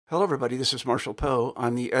Hello, everybody. This is Marshall Poe.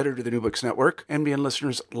 I'm the editor of the New Books Network. NBN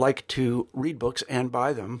listeners like to read books and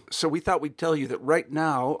buy them. So we thought we'd tell you that right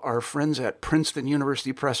now, our friends at Princeton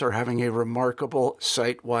University Press are having a remarkable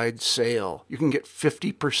site-wide sale. You can get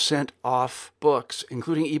 50% off books,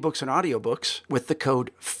 including ebooks and audiobooks, with the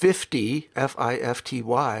code 50,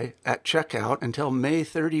 F-I-F-T-Y, at checkout until May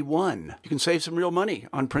 31. You can save some real money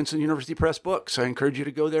on Princeton University Press books. I encourage you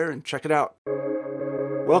to go there and check it out.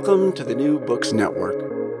 Welcome to the New Books Network.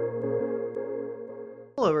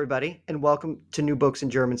 Hello, everybody, and welcome to New Books in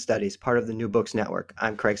German Studies, part of the New Books Network.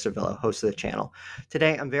 I'm Craig Servillo, host of the channel.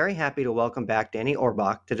 Today, I'm very happy to welcome back Danny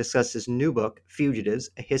Orbach to discuss his new book,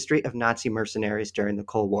 Fugitives, A History of Nazi Mercenaries During the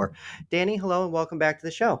Cold War. Danny, hello, and welcome back to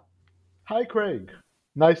the show. Hi, Craig.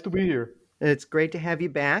 Nice to be here. It's great to have you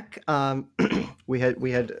back. We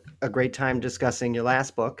had a great time discussing your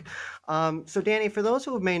last book. So, Danny, for those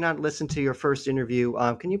who may not listen to your first interview,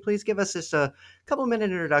 can you please give us just a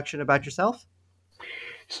couple-minute introduction about yourself?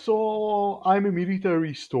 So, I'm a military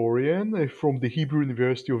historian from the Hebrew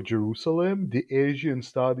University of Jerusalem, the Asian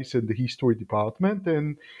Studies and the History Department.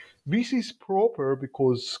 And this is proper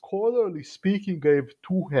because, scholarly speaking, I have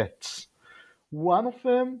two hats. One of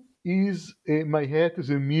them is my hat as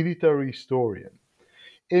a military historian.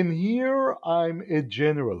 And here I'm a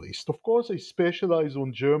generalist. Of course, I specialize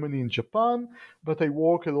on Germany and Japan, but I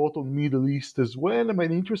work a lot on Middle East as well. I'm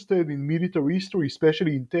interested in military history,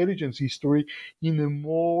 especially intelligence history, in a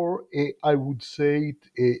more, I would say,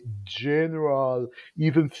 a general,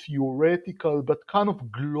 even theoretical, but kind of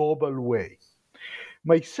global way.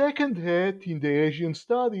 My second hat in the Asian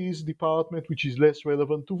Studies department, which is less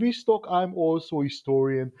relevant to this talk, I'm also a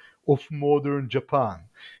historian of modern Japan.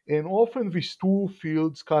 And often these two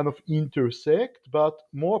fields kind of intersect, but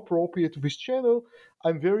more appropriate to this channel,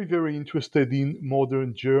 I'm very, very interested in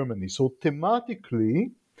modern Germany. So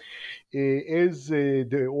thematically, as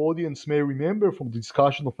the audience may remember from the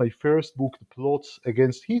discussion of my first book, The Plots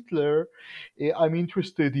Against Hitler, I'm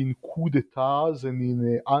interested in coup d'etats and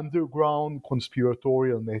in underground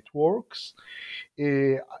conspiratorial networks.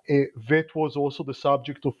 That was also the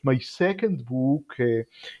subject of my second book,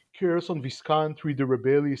 Curse on This Country, The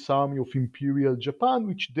Rebellious Army of Imperial Japan,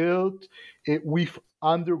 which dealt with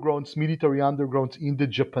undergrounds, military undergrounds in the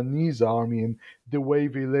Japanese army and the way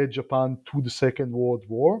they led Japan to the Second World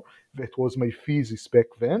War. That was my thesis back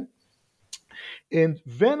then. And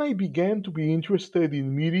then I began to be interested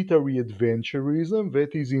in military adventurism,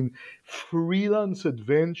 that is, in freelance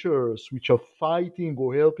adventurers which are fighting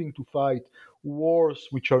or helping to fight wars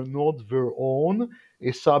which are not their own,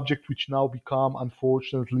 a subject which now become,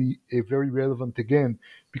 unfortunately, very relevant again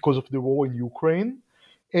because of the war in Ukraine.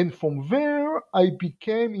 And from there, I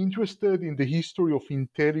became interested in the history of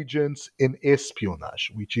intelligence and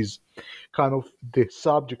espionage, which is kind of the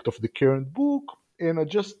subject of the current book. And I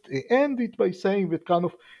just end it by saying that kind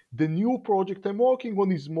of the new project I'm working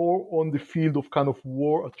on is more on the field of kind of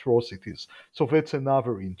war atrocities. So that's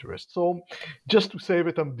another interest. So just to say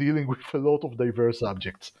that I'm dealing with a lot of diverse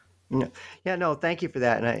subjects. Yeah, no, thank you for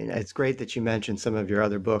that. And it's great that you mentioned some of your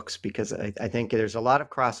other books because I think there's a lot of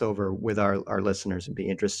crossover with our listeners and be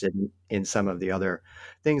interested in some of the other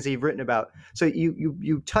things that you've written about. So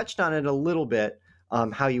you touched on it a little bit,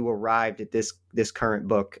 how you arrived at this current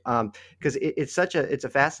book, because it's a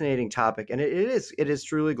fascinating topic, and it is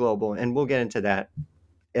truly global, and we'll get into that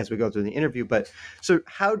as we go through the interview. But so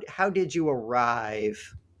how did you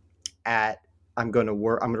arrive at I'm going to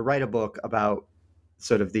write a book about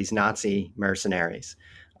sort of these Nazi mercenaries?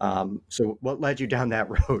 So what led you down that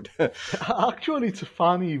road? Actually, it's a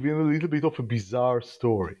funny, even a little bit of a bizarre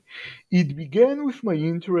story. It began with my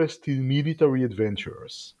interest in military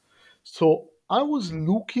adventurers. So I was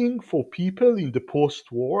looking for people in the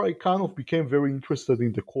post-war. I kind of became very interested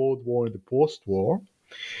in the Cold War and the post-war,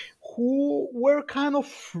 who were kind of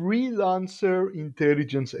freelancer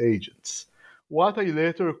intelligence agents. What I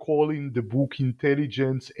later call in the book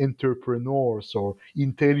intelligence entrepreneurs or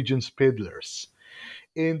intelligence peddlers.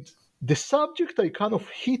 And the subject I kind of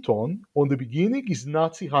hit on the beginning is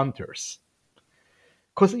Nazi hunters.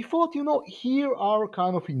 Because I thought, here are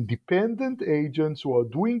kind of independent agents who are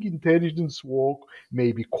doing intelligence work,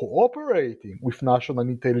 maybe cooperating with national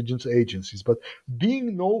intelligence agencies, but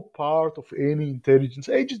being no part of any intelligence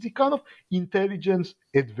agency, kind of intelligence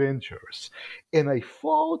adventurers. And I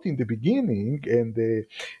thought in the beginning, and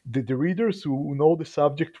the readers who know the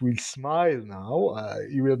subject will smile now,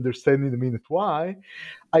 you will understand in a minute why.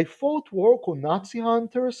 I thought work on Nazi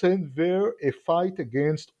hunters and were a fight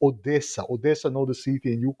against Odessa. Odessa, not a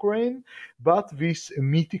city in Ukraine, but this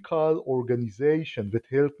mythical organization that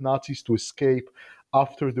helped Nazis to escape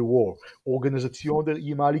after the war. Organisation der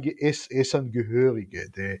ehemalige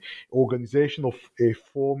SS-Angehörige, the organization of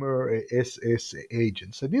former SS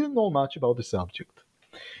agents. I didn't know much about the subject.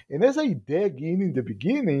 And as I dug in the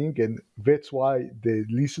beginning, and that's why the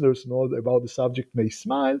listeners know about the subject may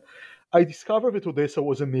smile, I discovered that Odessa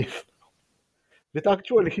was a myth. That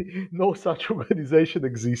actually no such organization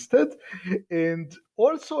existed. And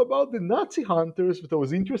also about the Nazi hunters that I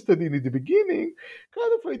was interested in the beginning,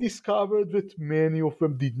 kind of I discovered that many of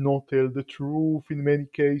them did not tell the truth in many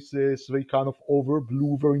cases. They kind of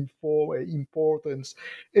overblew their importance,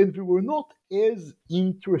 and they were not as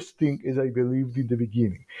interesting as I believed in the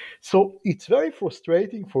beginning. So it's very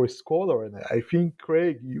frustrating for a scholar, and I think,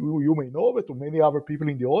 Craig, you may know that, or many other people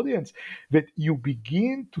in the audience, that you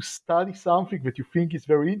begin to study something that you think is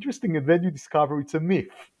very interesting, and then you discover it's a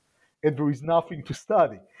myth and there is nothing to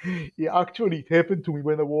study. Actually, it happened to me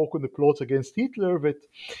when I worked on the plots against Hitler that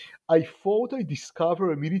I thought I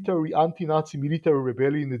discovered a anti-Nazi military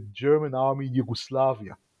rebellion in the German army in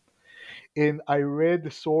Yugoslavia. And I read the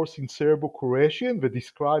source in Serbo-Croatian that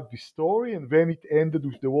described the story, and then it ended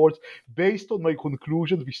with the words, based on my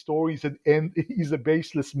conclusion, the story is a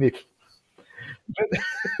baseless myth.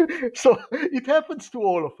 So it happens to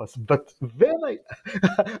all of us. But then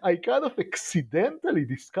I kind of accidentally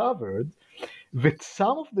discovered that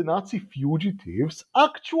some of the Nazi fugitives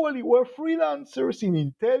actually were freelancers in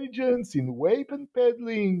intelligence, in weapon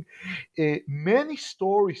peddling. Many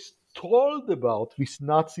stories told about these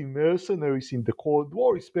Nazi mercenaries in the Cold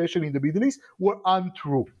War, especially in the Middle East, were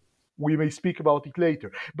untrue. We may speak about it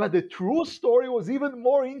later. But the true story was even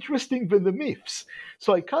more interesting than the myths.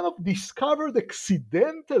 So I kind of discovered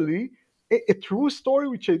accidentally a true story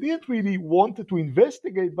which I didn't really wanted to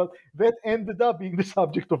investigate, but that ended up being the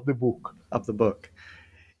subject of the book.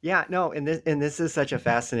 Yeah, no, and this is such a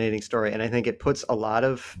fascinating story, and I think it puts a lot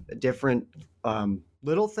of different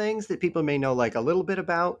little things that people may know like a little bit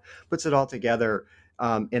about, puts it all together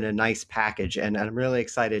in a nice package, and I'm really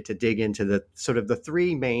excited to dig into the sort of the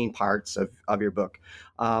three main parts of your book.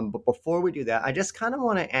 But before we do that, I just kind of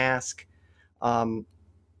want to ask. Um,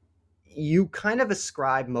 you kind of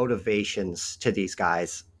ascribe motivations to these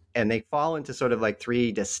guys, and they fall into sort of like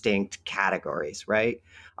three distinct categories, right?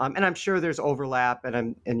 And I'm sure there's overlap,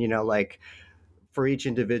 and like for each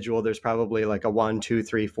individual, there's probably like a 1, 2,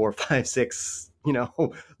 3, 4, 5, 6,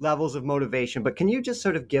 levels of motivation. But can you just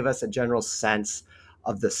sort of give us a general sense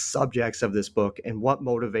of the subjects of this book and what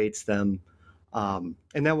motivates them? And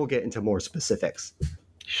then we'll get into more specifics.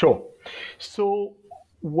 Sure. So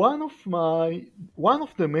one of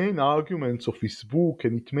the main arguments of his book,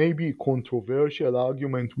 and it may be a controversial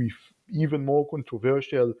argument with even more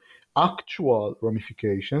controversial actual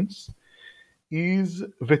ramifications, is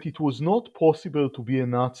that it was not possible to be a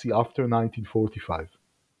Nazi after 1945.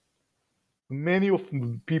 Many of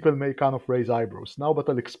people may kind of raise eyebrows now, but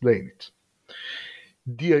I'll explain it.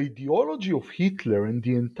 The ideology of Hitler and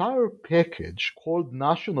the entire package called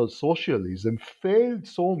National Socialism failed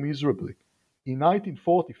so miserably in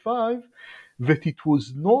 1945 that it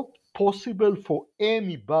was not possible for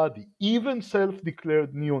anybody, even self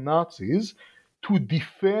declared neo Nazis, to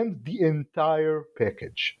defend the entire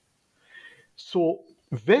package. So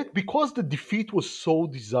that because the defeat was so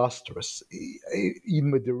disastrous,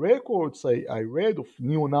 in the records I read of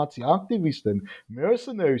neo-Nazi activists and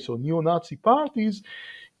mercenaries or neo-Nazi parties,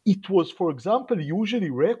 it was, for example, usually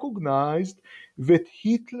recognized that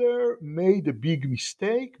Hitler made a big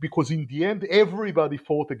mistake because in the end everybody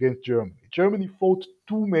fought against Germany. Germany fought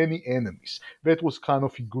too many enemies. That was kind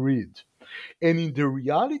of agreed. And in the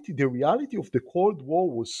reality of the Cold War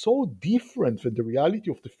was so different than the reality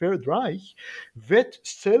of the Third Reich that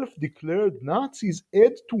self-declared Nazis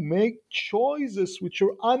had to make choices which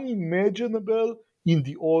are unimaginable in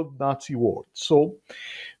the old Nazi world. So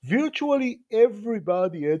virtually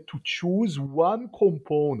everybody had to choose one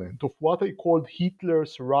component of what I called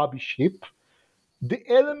Hitler's rubbish heap, the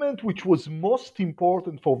element which was most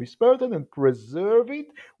important for this person, and preserve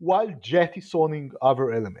it while jettisoning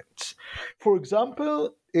other elements. For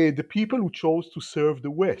example, the people who chose to serve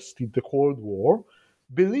the West in the Cold War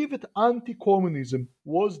believed that anti-communism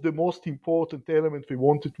was the most important element they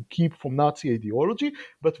wanted to keep from Nazi ideology,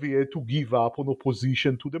 but they had to give up on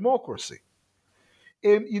opposition to democracy.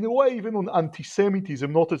 And in a way, even on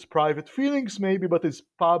anti-Semitism, not as private feelings maybe, but as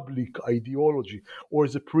public ideology or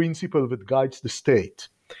as a principle that guides the state.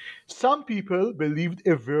 Some people believed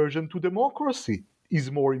aversion to democracy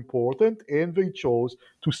is more important, and they chose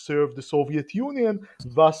to serve the Soviet Union,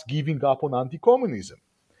 thus giving up on anti-communism.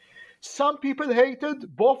 Some people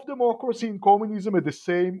hated both democracy and communism in the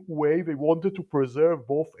same way. They wanted to preserve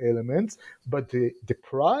both elements, but the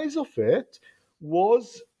price of it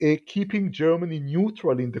was keeping Germany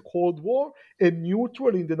neutral in the Cold War, and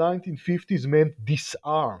neutral in the 1950s meant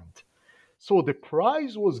disarmed. So the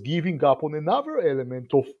prize was giving up on another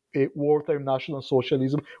element of wartime National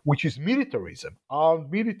Socialism, which is militarism,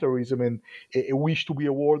 armed militarism, and a wish to be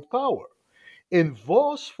a world power. And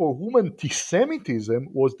thus, for whom anti-Semitism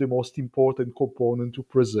was the most important component to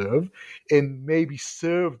preserve, and maybe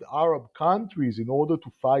served Arab countries in order to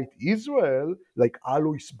fight Israel, like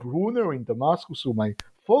Alois Brunner in Damascus, whom I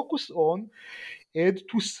focus on, had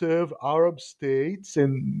to serve Arab states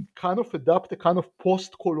and kind of adopt a kind of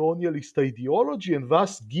post colonialist ideology and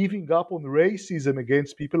thus giving up on racism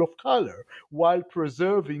against people of color while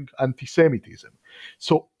preserving anti Semitism.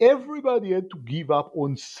 So everybody had to give up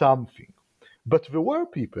on something. But there were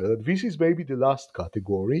people, this is maybe the last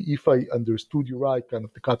category, if I understood you right, kind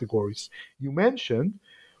of the categories you mentioned,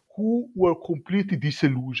 who were completely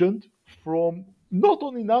disillusioned from not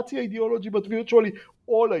only Nazi ideology, but virtually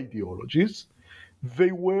all ideologies.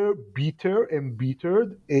 They were bitter,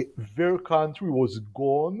 embittered. Their country was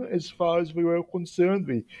gone as far as they were concerned.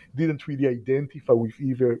 They didn't really identify with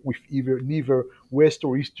either neither West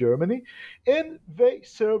or East Germany, and they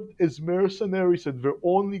served as mercenaries. And their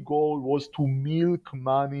only goal was to milk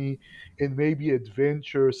money and maybe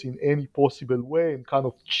adventures in any possible way, and kind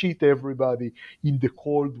of cheat everybody in the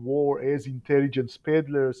Cold War as intelligence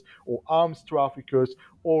peddlers or arms traffickers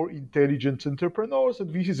or intelligence entrepreneurs.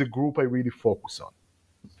 And this is a group I really focus on.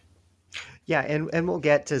 Yeah, and we'll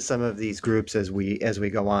get to some of these groups as we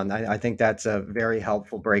go on. I think that's a very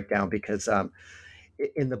helpful breakdown because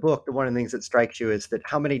in the book, the one of the things that strikes you is that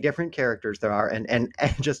how many different characters there are, and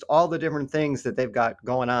just all the different things that they've got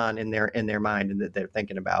going on in their mind and that they're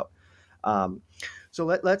thinking about. Um, so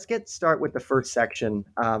let's start with the first section,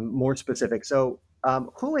 more specific. So,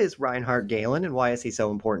 who is Reinhard Gehlen, and why is he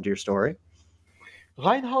so important to your story?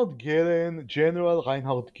 Reinhard Gehlen, General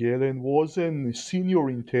Reinhard Gehlen, was a senior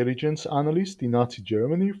intelligence analyst in Nazi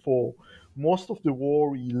Germany. For most of the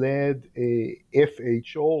war, he led a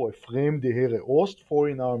FHO, a Fremde Heere Ost,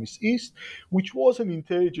 Foreign Armies East, which was an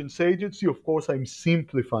intelligence agency. Of course, I'm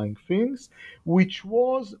simplifying things, which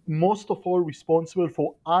was most of all responsible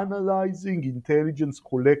for analyzing intelligence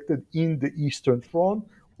collected in the Eastern Front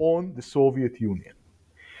on the Soviet Union.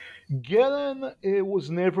 Gehlen was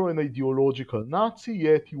never an ideological Nazi,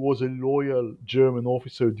 yet he was a loyal German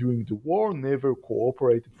officer during the war, never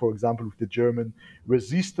cooperated, for example, with the German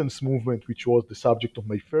resistance movement, which was the subject of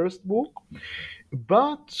my first book.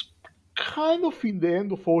 But kind of in the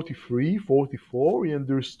end of 43, 44, he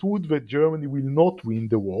understood that Germany will not win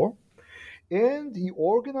the war. And he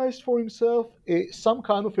organized for himself some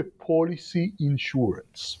kind of a policy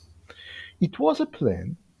insurance. It was a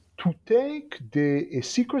plan to take the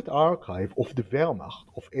secret archive of the Wehrmacht,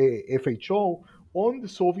 of FHO, on the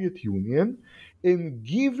Soviet Union and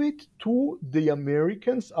give it to the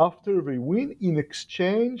Americans after they win in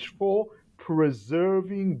exchange for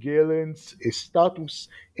preserving Gehlen's status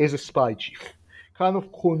as a spy chief, kind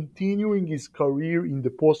of continuing his career in the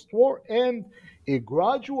post-war, and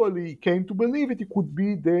gradually came to believe it he could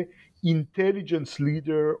be the intelligence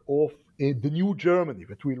leader of the new Germany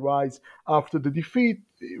that will rise after the defeat,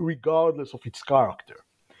 regardless of its character.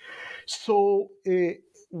 So,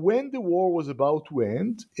 when the war was about to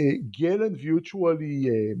end, Gehlen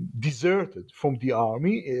virtually deserted from the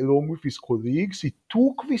army along with his colleagues. He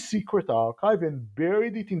took the secret archive and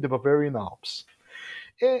buried it in the Bavarian Alps.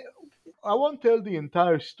 Uh, I won't tell the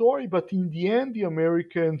entire story, but in the end, the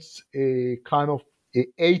Americans kind of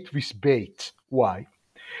ate this bait. Why?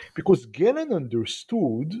 Because Gehlen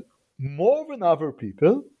understood more than other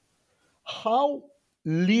people how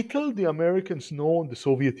little the Americans know on the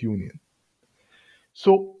Soviet Union.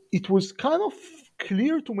 So it was kind of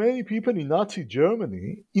clear to many people in Nazi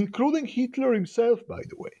Germany, including Hitler himself, by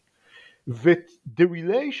the way, that the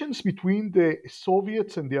relations between the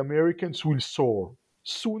Soviets and the Americans will soar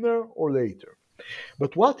sooner or later.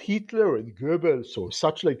 But what Hitler and Goebbels or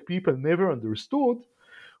such like people never understood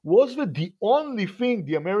was that the only thing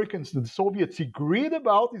the Americans and the Soviets agreed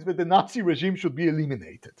about is that the Nazi regime should be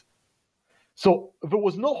eliminated. So there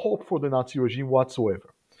was no hope for the Nazi regime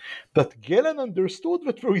whatsoever. But Gehlen understood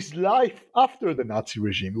that there is life after the Nazi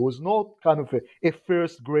regime. He was not kind of a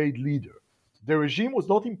first grade leader. The regime was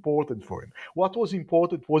not important for him. What was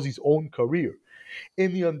important was his own career.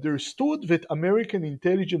 And he understood that American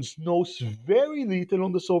intelligence knows very little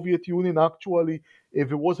on the Soviet Union. Actually,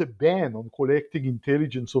 there was a ban on collecting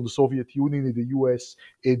intelligence on the Soviet Union in the US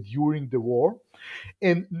during the war.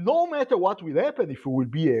 And no matter what will happen, if it will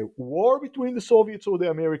be a war between the Soviets or the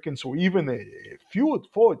Americans, or even a feud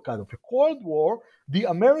for it, kind of a Cold War, the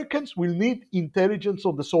Americans will need intelligence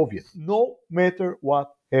of the Soviets, no matter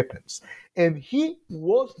what happens. And he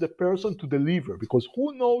was the person to deliver, because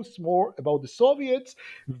who knows more about the Soviets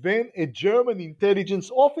than a German intelligence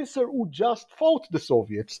officer who just fought the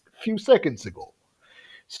Soviets a few seconds ago?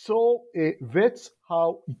 So that's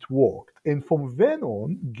how it worked. And from then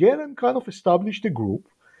on, Gehlen kind of established a group,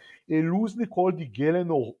 loosely called the Gehlen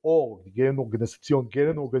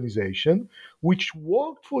Organization, which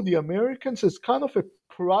worked for the Americans as kind of a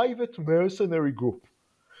private mercenary group,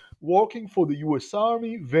 working for the US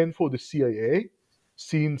Army, then for the CIA,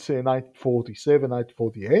 since 1947,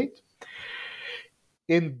 1948.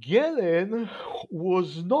 And Gehlen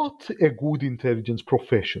was not a good intelligence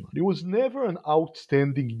professional. He was never an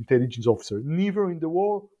outstanding intelligence officer, neither in the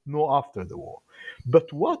war nor after the war.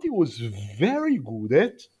 But what he was very good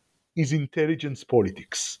at is intelligence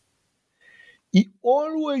politics. He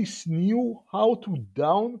always knew how to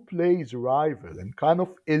downplay his rival and kind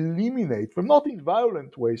of eliminate them, not in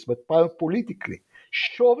violent ways, but politically,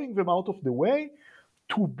 shoving them out of the way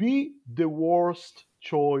to be the worst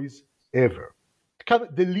choice ever. Kind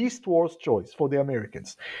of the least worst choice for the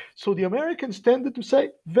Americans. So the Americans tended to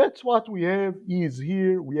say, that's what we have, he is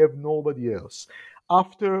here, we have nobody else.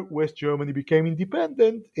 After West Germany became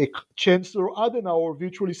independent, Chancellor Adenauer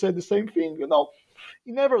virtually said the same thing.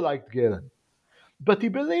 He never liked Gehlen. But he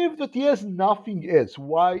believed that he has nothing else.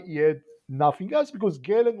 Why he had nothing else? Because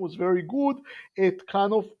Gehlen was very good at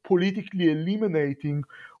kind of politically eliminating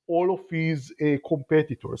all of his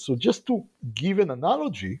competitors. So just to give an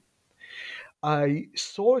analogy, I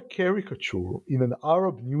saw a caricature in an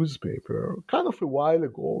Arab newspaper kind of a while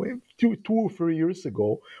ago, 2 or 3 years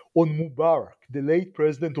ago, on Mubarak, the late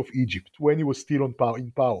president of Egypt, when he was still in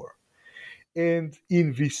power. And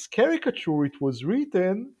in this caricature, it was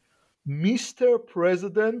written, Mr.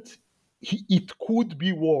 President, it could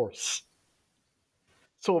be worse.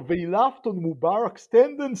 So they laughed on Mubarak's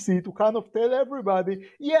tendency to kind of tell everybody,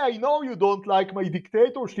 yeah, I know you don't like my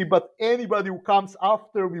dictatorship, but anybody who comes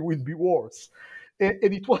after me will be worse. And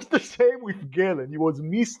it was the same with Gehlen. He was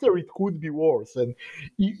Mr. It could be worse. And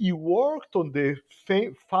he worked on the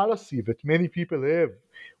fallacy that many people have,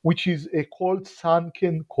 which is called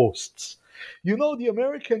sunken costs. The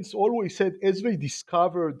Americans always said, as they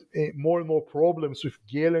discovered more and more problems with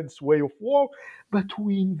Gehlen's way of work, but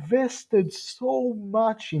we invested so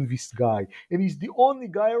much in this guy, and he's the only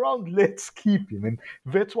guy around, let's keep him. And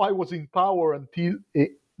that's why he was in power until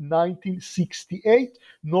 1968,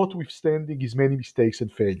 notwithstanding his many mistakes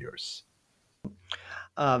and failures.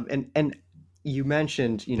 And you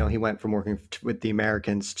mentioned, he went from working with the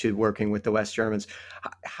Americans to working with the West Germans.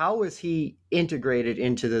 How was he integrated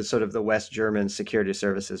into the sort of the West German security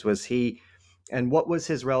services? And what was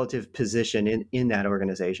his relative position in that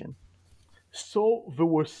organization? So there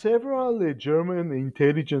were several German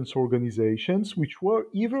intelligence organizations which were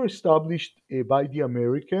either established by the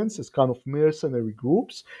Americans as kind of mercenary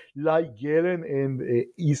groups, like Gehlen and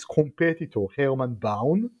his competitor Hermann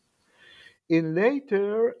Baun. And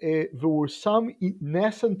later, there were some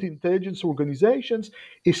nascent intelligence organizations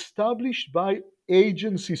established by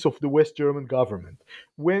agencies of the West German government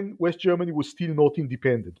when West Germany was still not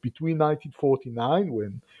independent, between 1949,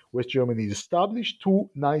 when West Germany is established, to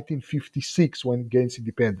 1956, when it gains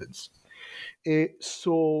independence.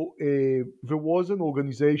 So there was an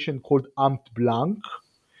organization called Amt Blank,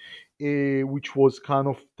 which was kind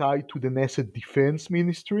of tied to the Knesset Defense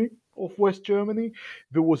Ministry of West Germany.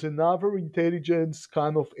 There was another intelligence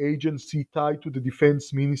kind of agency tied to the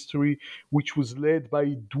Defense Ministry, which was led by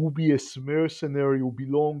a dubious mercenary who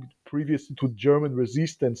belonged previously to German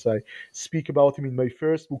resistance. I speak about him in my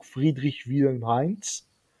first book, Friedrich Wilhelm Heinz,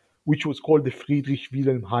 which was called the Friedrich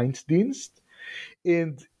Wilhelm Heinz Dienst.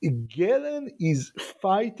 And Gehlen is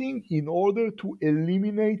fighting in order to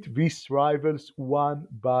eliminate these rivals one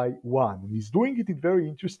by one. He's doing it in very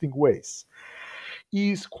interesting ways.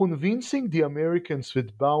 He's convincing the Americans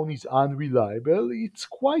that Baun is unreliable. It's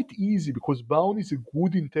quite easy because Baun is a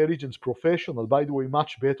good intelligence professional, by the way,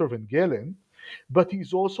 much better than Gehlen, but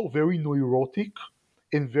he's also very neurotic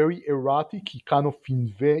and very erratic. He kind of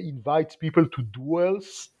invites people to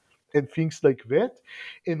duels and things like that.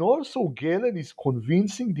 And also, Gehlen is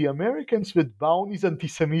convincing the Americans that Baun is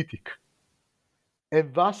anti-Semitic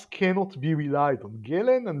and thus cannot be relied on.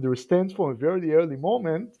 Gehlen understands from a very early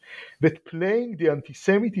moment that playing the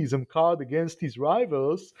anti-Semitism card against his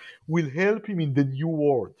rivals will help him in the new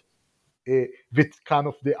world. that kind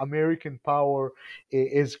of the American power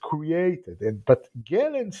has created. But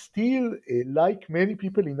Galen still, like many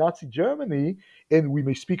people in Nazi Germany, and we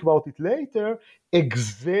may speak about it later,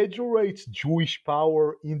 exaggerates Jewish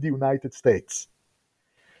power in the United States.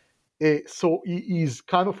 So he is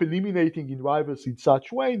kind of eliminating in rivals in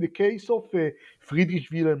such way. In the case of Friedrich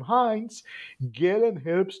Wilhelm Heinz, Galen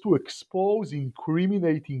helps to expose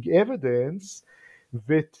incriminating evidence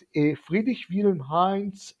that Friedrich Wilhelm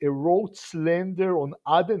Heinz wrote slander on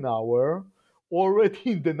Adenauer already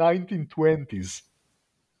in the 1920s,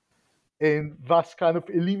 and thus kind of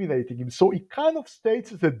eliminating him. So he kind of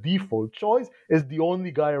states as a default choice as the only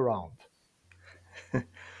guy around.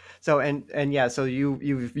 So and yeah, so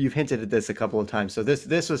you've hinted at this a couple of times. So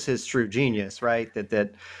this was his true genius, right?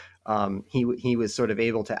 That he was sort of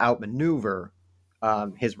able to outmaneuver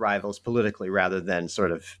his rivals politically rather than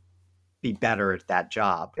sort of be better at that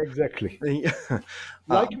job. Exactly. um,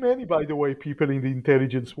 Like many, by the way, people in the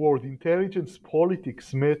intelligence world, intelligence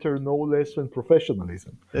politics matter no less than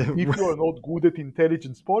professionalism. If you are not good at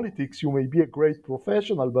intelligence politics, you may be a great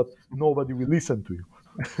professional, but nobody will listen to you.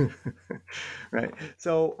 right.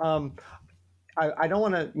 So I don't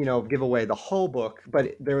want to give away the whole book,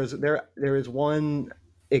 but there is one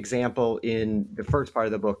example in the first part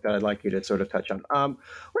of the book that I'd like you to sort of touch on.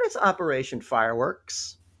 What is Operation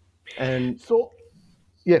Fireworks? And So,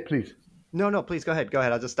 yeah, please. no, please go ahead. Go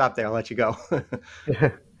ahead. I'll just stop there. I'll let you go.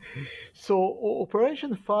 So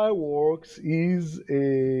Operation Fireworks is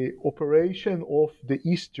a operation of the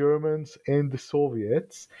East Germans and the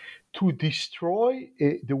Soviets to destroy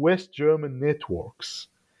the West German networks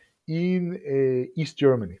in East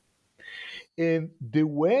Germany. And the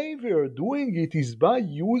way they are doing it is by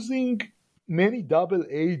using many double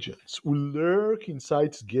agents who lurk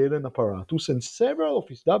inside Gehlen apparatus, and several of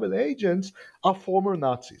his double agents are former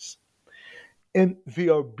Nazis. And they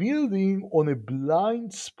are building on a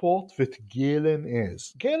blind spot that Gehlen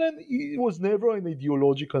is. Gehlen was never an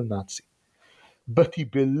ideological Nazi, but he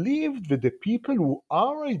believed that the people who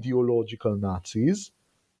are ideological Nazis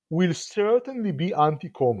will certainly be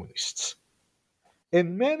anti-communists.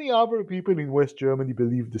 And many other people in West Germany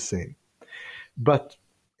believe the same. But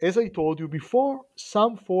as I told you before,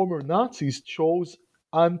 some former Nazis chose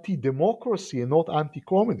anti-democracy and not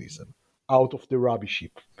anti-communism out of the rubbish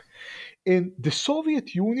heap. And the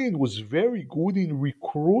Soviet Union was very good in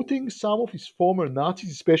recruiting some of its former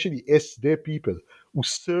Nazis, especially SD people who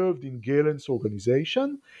served in Gehlen's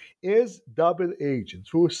organization, as double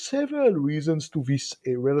agents. There were several reasons to this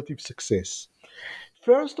relative success.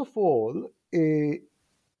 First of all,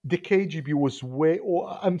 the KGB was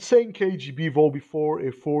or I'm saying KGB though before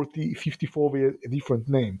a 54 a different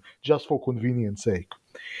name, just for convenience sake.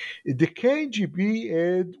 The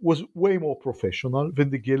KGB was way more professional than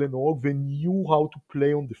the Gehlen org. They knew how to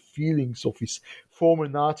play on the feelings of his former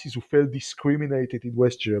Nazis who felt discriminated in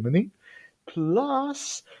West Germany.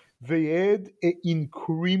 Plus, they had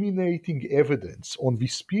incriminating evidence on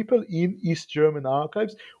these people in East German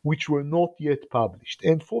archives, which were not yet published.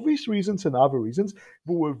 And for these reasons and other reasons,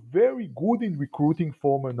 they were very good in recruiting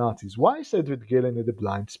former Nazis. Why I said that Gehlen had a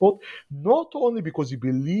blind spot? Not only because he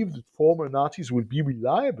believed that former Nazis would be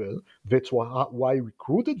reliable, that's why he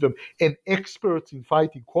recruited them, and experts in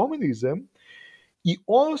fighting communism. He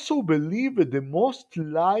also believed that the most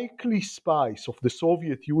likely spies of the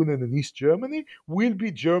Soviet Union and East Germany will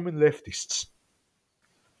be German leftists.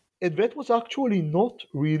 And that was actually not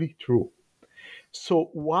really true. So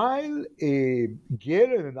while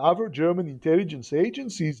Gehlen and other German intelligence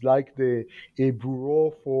agencies like the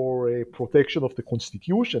Bureau for Protection of the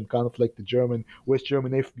Constitution, kind of like the West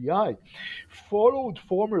German FBI, followed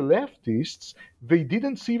former leftists, they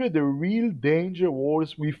didn't see that the real danger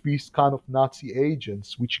was with these kind of Nazi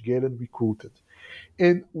agents which Gehlen recruited.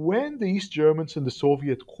 And when the East Germans and the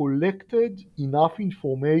Soviets collected enough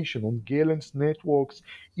information on Gehlen's networks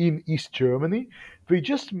in East Germany, they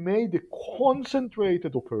just made a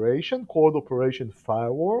concentrated operation called Operation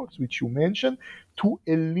Fireworks, which you mentioned, to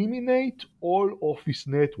eliminate all of his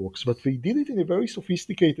networks. But they did it in a very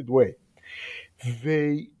sophisticated way.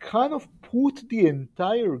 They kind of put the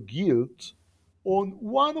entire guilt on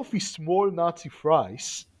one of his small Nazi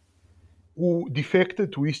fries who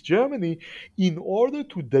defected to East Germany in order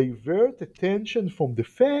to divert attention from the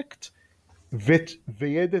fact that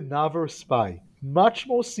they had another spy, much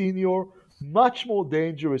more senior, much more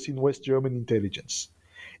dangerous in West German intelligence,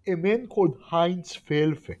 a man called Heinz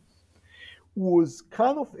Felfe, was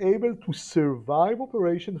kind of able to survive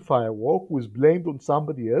Operation Firework, was blamed on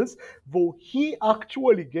somebody else, though he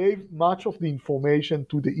actually gave much of the information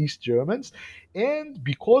to the East Germans. And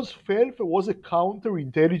because Felfe was a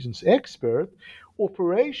counterintelligence expert,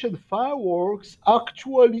 Operation Fireworks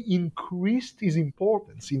actually increased his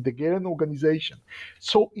importance in the Gehlen organization.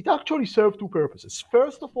 So it actually served two purposes.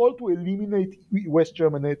 First of all, to eliminate West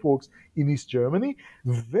German networks in East Germany,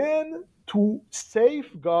 then to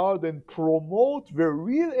safeguard and promote the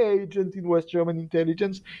real agent in West German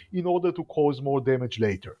intelligence in order to cause more damage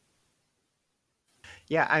later.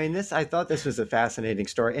 Yeah, I mean, I thought this was a fascinating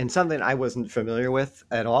story and something I wasn't familiar with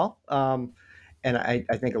at all. And I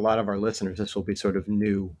think a lot of our listeners, this will be sort of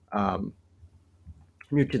new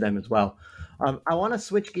to them as well. I want to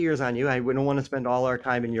switch gears on you. I don't want to spend all our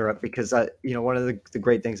time in Europe because one of the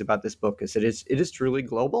great things about this book is it is truly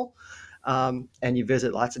global, and you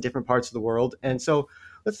visit lots of different parts of the world. And so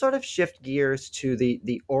let's sort of shift gears to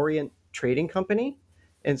the Orient Trading Company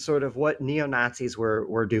and sort of what neo Nazis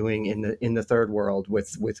were doing in the third world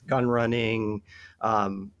with gun running.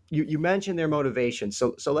 You mentioned their motivation,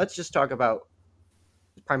 so let's just talk about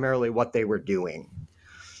primarily what they were doing.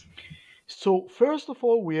 So, first of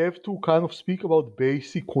all, we have to kind of speak about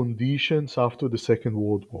basic conditions after the Second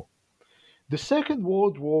World War. The Second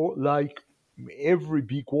World War, like every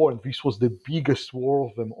big war, and this was the biggest war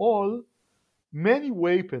of them all, many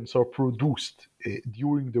weapons are produced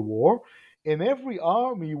during the war, and every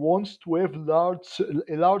army wants to have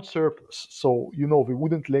a large surplus. So, they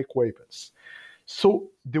wouldn't lack weapons. So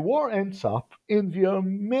the war ends up, and there are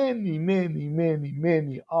many, many, many,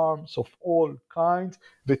 many arms of all kinds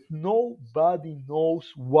that nobody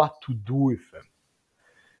knows what to do with them.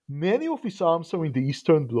 Many of these arms are in the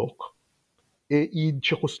Eastern Bloc. In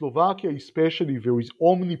Czechoslovakia, especially, there is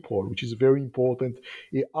Omnipol, which is a very important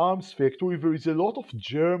arms factory. There is a lot of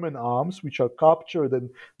German arms which are captured, and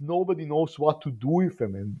nobody knows what to do with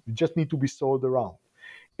them, and they just need to be sold around.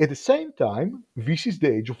 At the same time, this is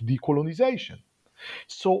the age of decolonization.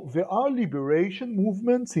 So there are liberation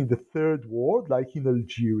movements in the third world, like in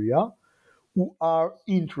Algeria, who are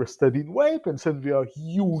interested in weapons, and there are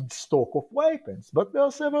huge stock of weapons. But there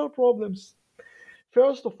are several problems.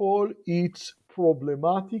 First of all, it's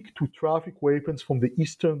problematic to traffic weapons from the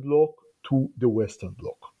Eastern Bloc to the Western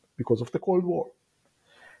Bloc because of the Cold War.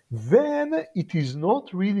 Then it is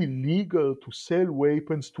not really legal to sell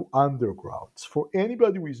weapons to undergrounds for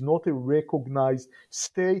anybody who is not a recognized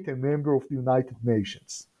state and member of the United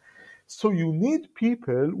Nations. So you need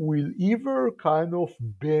people who will either kind of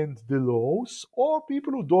bend the laws or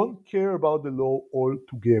people who don't care about the law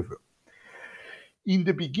altogether. In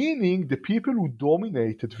the beginning, the people who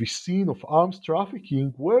dominated the scene of arms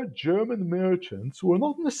trafficking were German merchants who were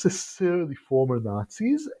not necessarily former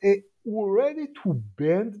Nazis, who were ready to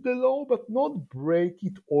bend the law but not break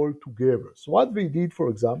it altogether. So, what they did, for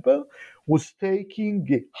example, was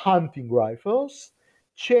taking hunting rifles,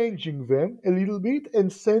 changing them a little bit,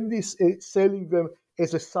 and selling them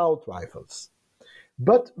as assault rifles.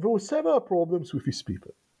 But there were several problems with these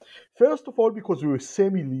people. First of all, because they were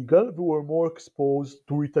semi-legal, they were more exposed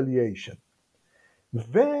to retaliation.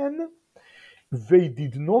 Then they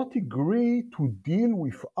did not agree to deal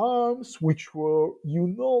with arms which were,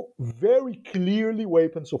 very clearly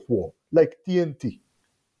weapons of war, like TNT,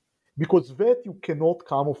 because that you cannot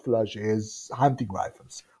camouflage as hunting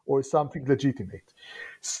rifles or something legitimate.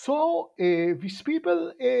 So these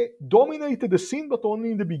people dominated the scene, but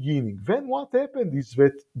only in the beginning. Then what happened is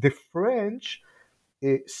that the French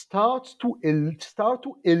start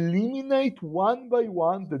to eliminate one by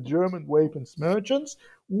one the German weapons merchants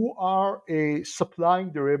who are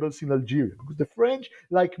supplying the rebels in Algeria. Because the French,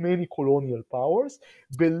 like many colonial powers,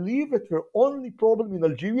 believe that their only problem in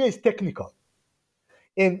Algeria is technical.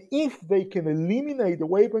 And if they can eliminate the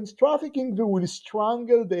weapons trafficking, they will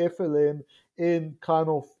strangle the FLN and kind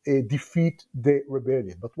of defeat the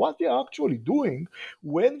rebellion. But what they are actually doing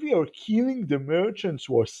when we are killing the merchants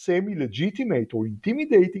who are semi-legitimate or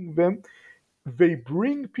intimidating them, they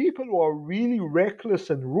bring people who are really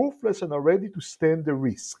reckless and ruthless and are ready to stand the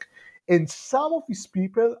risk. And some of these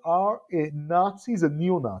people are Nazis and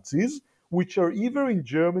neo-Nazis, which are either in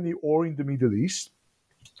Germany or in the Middle East.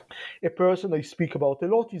 A person I speak about a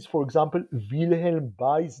lot is, for example, Wilhelm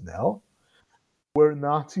Beisner, were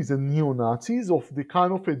Nazis and neo-Nazis of the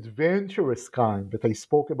kind of adventurous kind that I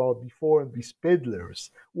spoke about before, and these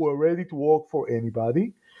peddlers who are ready to work for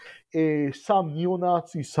anybody. Some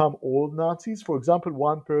neo-Nazis, some old Nazis. For example,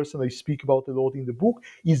 one person I speak about a lot in the book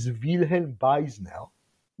is Wilhelm Beisner,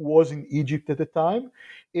 was in Egypt at the time,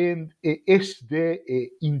 and as the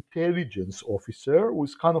intelligence officer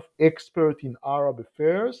was kind of expert in Arab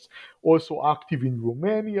affairs, also active in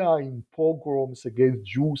Romania in pogroms against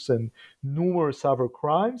Jews and numerous other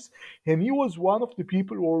crimes. And he was one of the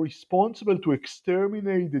people who were responsible to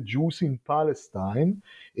exterminate the Jews in Palestine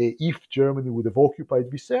if Germany would have occupied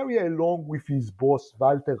this area, along with his boss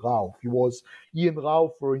Walter Rauff. He and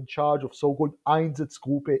Rauff were in charge of so-called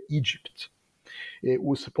Einsatzgruppe Egypt. It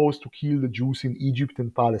was supposed to kill the Jews in Egypt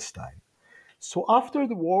and Palestine. So after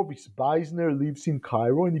the war, this Beisner lives in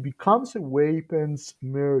Cairo and he becomes a weapons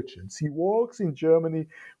merchant. He works in Germany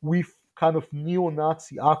with kind of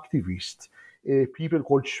neo-Nazi activists, people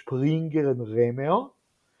called Springer and Remer.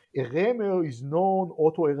 Remer is known,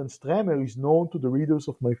 Otto Ernst Remer is known to the readers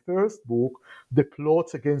of my first book, The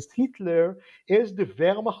Plots Against Hitler, as the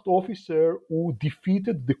Wehrmacht officer who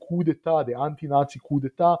defeated the coup d'etat, the anti-Nazi coup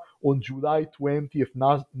d'etat on July 20th,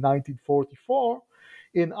 1944.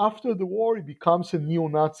 And after the war, he becomes a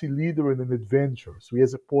neo-Nazi leader and an adventurer. So he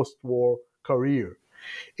has a post-war career.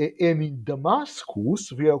 And in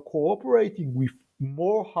Damascus, we are cooperating with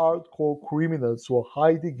more hardcore criminals who are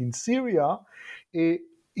hiding in Syria,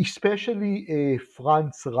 especially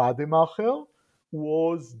Franz Rademacher, who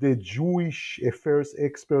was the Jewish affairs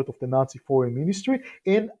expert of the Nazi Foreign Ministry,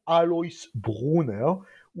 and Alois Brunner,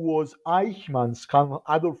 who was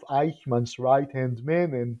Adolf Eichmann's right-hand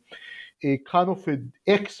man and a kind of an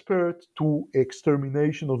expert to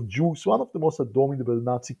extermination of Jews, one of the most abominable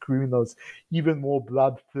Nazi criminals, even more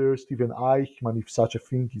bloodthirsty than Eichmann, if such a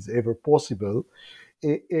thing is ever possible.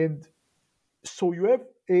 And so you have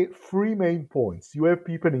three main points. You have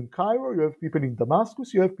people in Cairo, you have people in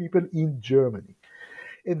Damascus, you have people in Germany.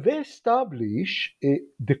 And they establish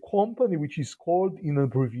the company which is called in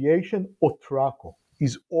abbreviation Otraco,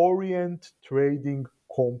 is Orient Trading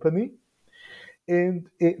Company. And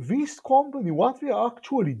this company, what we are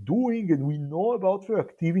actually doing, and we know about their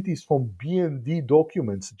activities from BND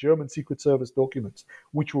documents, German Secret Service documents,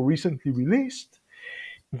 which were recently released,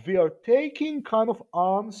 they are taking kind of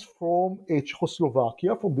arms from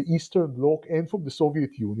Czechoslovakia, from the Eastern Bloc, and from the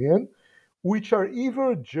Soviet Union, which are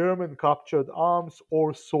either German captured arms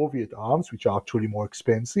or Soviet arms, which are actually more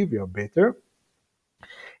expensive, they are better.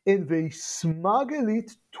 And they smuggle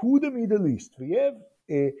it to the Middle East. We have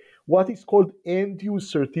what is called end-use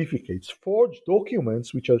certificates, forged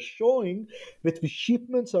documents which are showing that the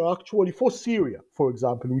shipments are actually for Syria, for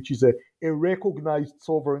example, which is a recognized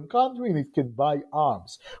sovereign country and it can buy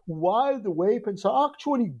arms, while the weapons are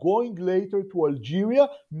actually going later to Algeria,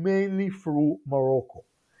 mainly through Morocco.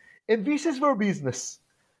 And this is their business.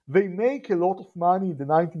 They make a lot of money in the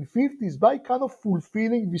 1950s by kind of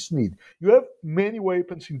fulfilling this need. You have many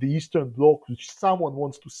weapons in the Eastern Bloc which someone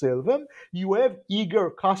wants to sell them. You have eager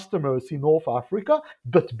customers in North Africa,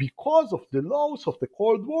 but because of the laws of the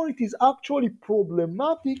Cold War, it is actually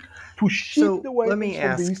problematic to ship the weapons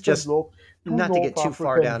from the Eastern Bloc to not North to get too Africa.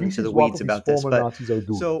 far down into the weeds about this, but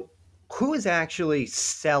so who is actually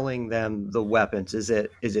selling them the weapons? Is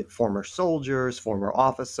it former soldiers, former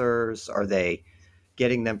officers? Are they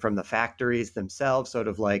getting them from the factories themselves, sort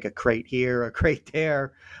of like a crate here, a crate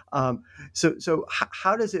there? So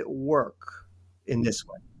how does it work in this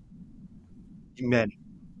way?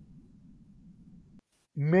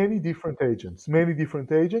 Many different agents.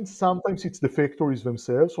 Sometimes it's the factories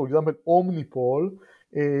themselves. For example, Omnipol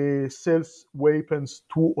sells weapons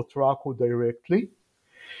to Otraco directly.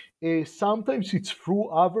 Sometimes it's through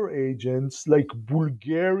other agents like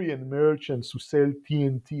Bulgarian merchants who sell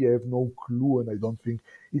TNT. I have no clue, and I don't think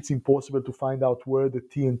it's impossible to find out where the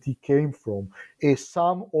TNT came from.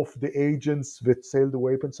 Some of the agents that sell the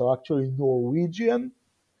weapons are actually Norwegian.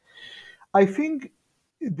 I think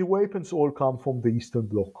the weapons all come from the Eastern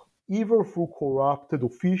Bloc, either through corrupted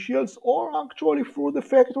officials or actually through the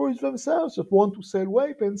factories themselves that want to sell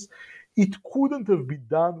weapons. It couldn't have been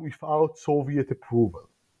done without Soviet approval.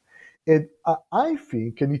 And I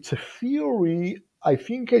think, and it's a theory, I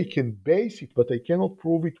think I can base it, but I cannot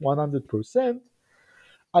prove it 100%.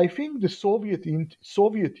 I think the Soviet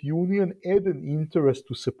Union had an interest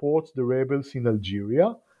to support the rebels in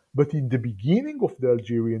Algeria, but in the beginning of the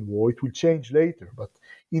Algerian War, it will change later, but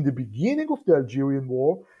in the beginning of the Algerian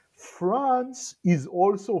War, France is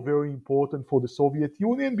also very important for the Soviet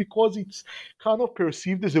Union because it's kind of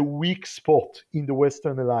perceived as a weak spot in the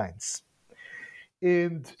Western alliance.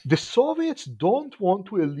 And the Soviets don't want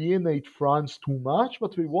to alienate France too much,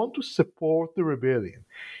 but they want to support the rebellion.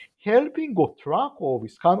 Helping Otraco,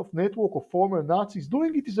 this kind of network of former Nazis,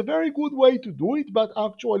 doing it is a very good way to do it, but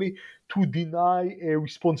actually to deny a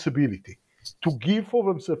responsibility, to give for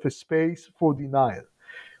themselves a space for denial.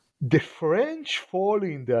 The French fall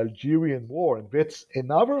in the Algerian War, and that's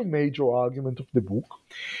another major argument of the book,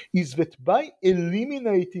 is that by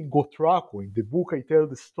eliminating Otraco, in the book I tell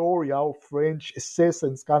the story how French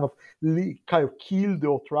assassins kind of kill the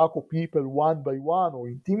Otraco people one by one or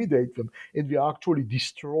intimidate them, and they're actually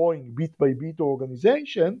destroying bit by bit the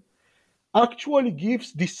organization, actually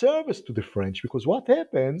gives disservice to the French, because what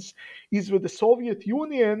happens is that the Soviet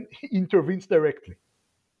Union intervenes directly.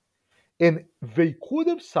 And they could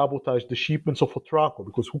have sabotaged the shipments of Otraco,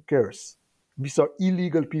 because who cares? These are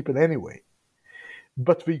illegal people anyway.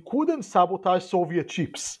 But they couldn't sabotage Soviet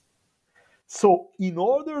ships. So, in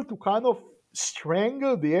order to kind of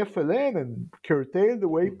strangle the FLN and curtail the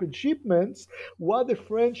weapon shipments, what the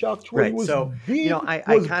French actually Right. So, did I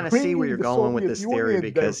was kind of see where bringing you're the going with Soviet this theory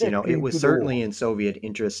Union because, directly it was into the war. certainly in Soviet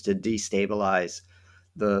interest to destabilize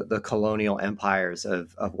the colonial empires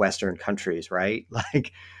of Western countries, right?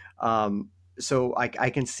 Like, so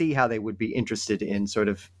I can see how they would be interested in sort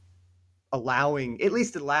of at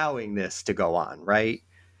least allowing this to go on, right?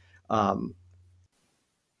 Um,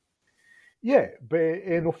 Yeah,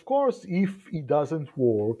 and of course, if it doesn't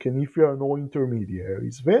work and if there are no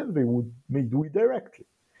intermediaries, then they may do it directly.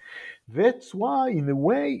 That's why, in a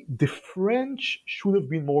way, the French should have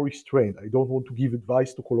been more restrained. I don't want to give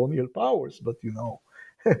advice to colonial powers, but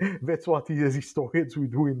that's what as historians we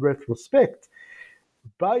do in retrospect.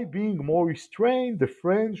 By being more restrained, the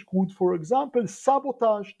French could, for example,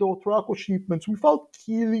 sabotage the Otraco shipments without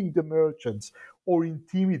killing the merchants or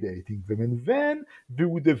intimidating them, and then they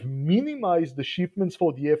would have minimized the shipments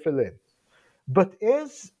for the FLN. But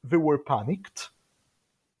as they were panicked,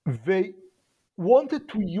 they wanted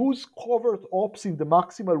to use covert ops in the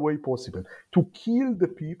maximal way possible to kill the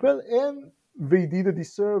people, and they did a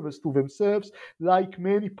disservice to themselves, like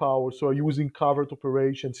many powers who are using covert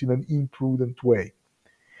operations in an imprudent way.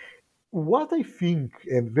 What I think,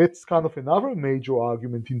 and that's kind of another major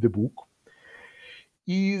argument in the book,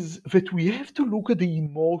 is that we have to look at the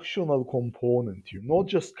emotional component here, not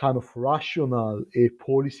just kind of rational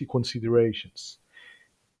policy considerations.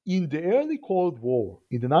 In the early Cold War,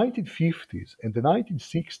 in the 1950s and the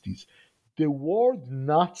 1960s, the word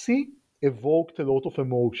Nazi evoked a lot of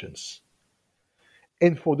emotions.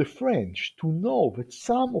 And for the French to know that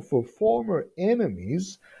some of our former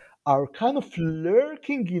enemies are kind of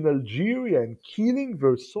lurking in Algeria and killing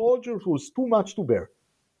their soldiers was too much to bear.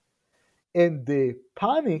 And the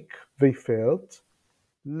panic they felt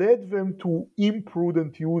led them to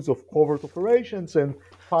imprudent use of covert operations and so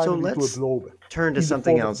finally to a let's blowback turn to in the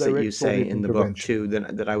something form of else that you direct say Soviet in the book intervention. too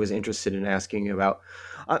that I was interested in asking you about.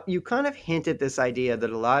 You kind of hinted this idea that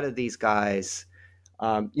a lot of these guys,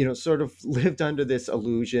 sort of lived under this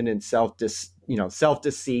illusion and self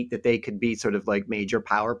deceit that they could be sort of like major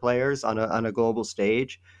power players on a global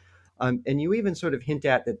stage. And you even sort of hint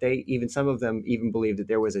at that some of them even believed that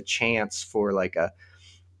there was a chance for like a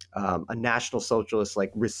national socialist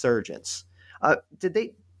like resurgence. Did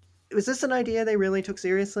they? Was this an idea they really took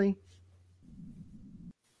seriously?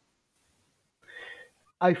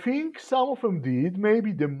 I think some of them did.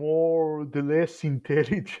 Maybe the less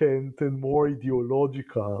intelligent and more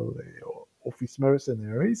ideological of his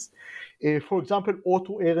mercenaries. For example,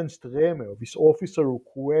 Otto Ernst Remer, this officer who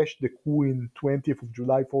crashed the coup in 20th of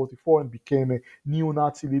July 44 and became a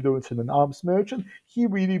neo-Nazi leader and an arms merchant, he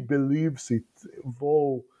really believes it,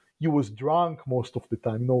 though he was drunk most of the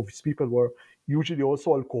time. These people were usually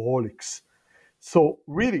also alcoholics. So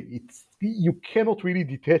really, you cannot really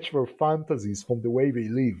detach their fantasies from the way they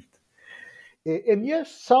lived. And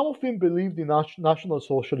yes, some of them believed in National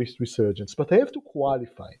Socialist resurgence, but I have to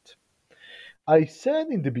qualify it. I said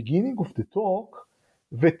in the beginning of the talk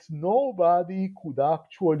that nobody could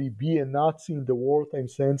actually be a Nazi in the wartime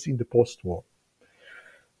sense in the post-war.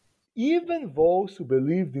 Even those who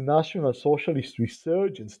believed in National Socialist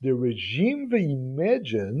resurgence, the regime they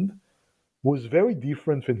imagined was very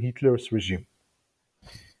different than Hitler's regime,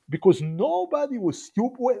 because nobody was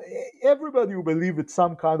stupid. Well, everybody who believed that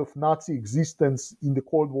some kind of Nazi existence in the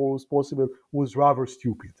Cold War was possible was rather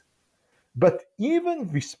stupid. But even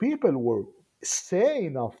these people were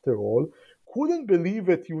sane, after all, couldn't believe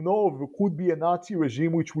that, there could be a Nazi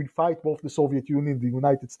regime which would fight both the Soviet Union and the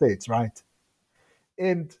United States, right?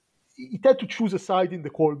 And it had to choose a side in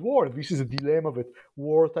the Cold War. This is a dilemma that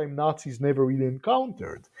wartime Nazis never really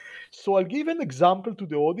encountered. So I'll give an example to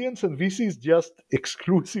the audience, and this is just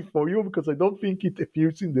exclusive for you because I don't think it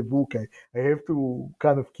appears in the book. I have to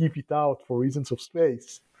kind of keep it out for reasons of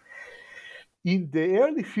space. In the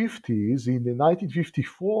early 50s, in the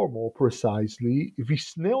 1954 more precisely,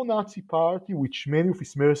 this neo-Nazi party, which many of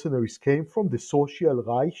its mercenaries came from, the Social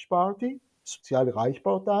Reich Party, Soziale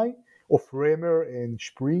Reichspartei, of Remer and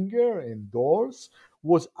Springer and Dors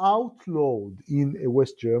was outlawed in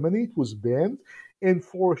West Germany. It was banned. And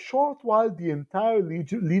for a short while, the entire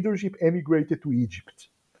leadership emigrated to Egypt.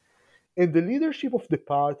 And the leadership of the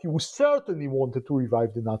party, who certainly wanted to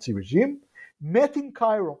revive the Nazi regime, met in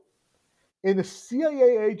Cairo. And a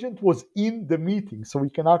CIA agent was in the meeting, so we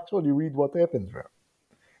can actually read what happened there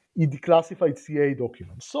in declassified CIA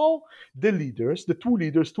documents. So the leaders, the two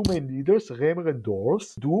main leaders, Remer and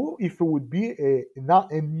Dors, do if it would be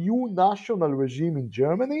a new national regime in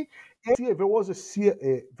Germany. And there was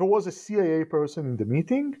a CIA person in the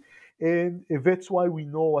meeting, and that's why we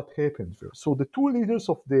know what happened there. So the two leaders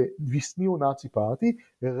of this neo-Nazi party,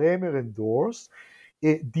 Remer and Dors,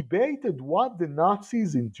 debated what the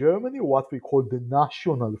Nazis in Germany, what we call the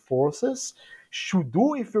national forces, should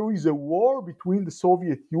do if there is a war between the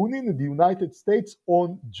Soviet Union and the United States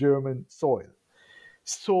on German soil.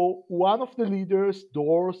 So one of the leaders,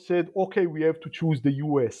 Dors, said, okay, we have to choose the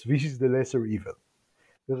US. This is the lesser evil.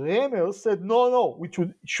 Remer said, no, we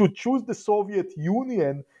should choose the Soviet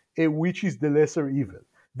Union, which is the lesser evil.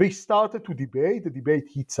 They started to debate. The debate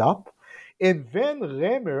heats up. And then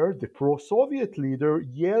Remer, the pro-Soviet leader,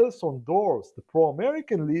 yells on Dors, the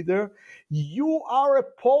pro-American leader, you are a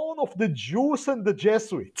pawn of the Jews and the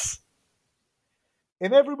Jesuits.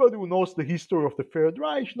 And everybody who knows the history of the Third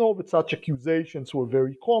Reich knows that such accusations were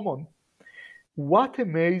very common. What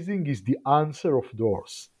amazing is the answer of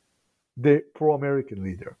Dors, the pro-American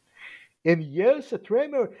leader. And yells at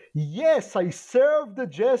Remer, yes, I served the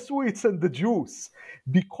Jesuits and the Jews,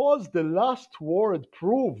 because the last war had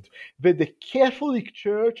proved that the Catholic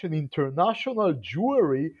Church and international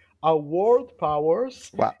Jewry are world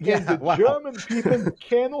powers, and the German people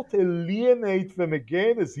cannot alienate them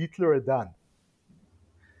again as Hitler had done.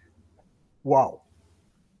 Wow.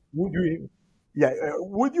 Would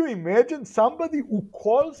you imagine somebody who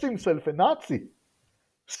calls himself a Nazi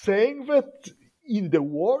saying that in the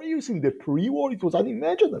war years, in the pre-war, it was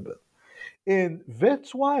unimaginable? And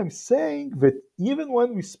that's why I'm saying that even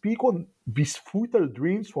when we speak on these futile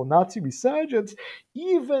dreams for Nazi resurgence,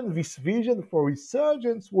 even this vision for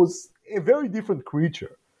resurgence was a very different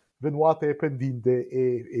creature than what happened in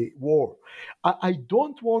the war. I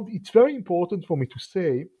don't want, it's very important for me to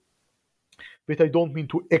say that I don't mean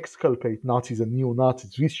to exculpate Nazis and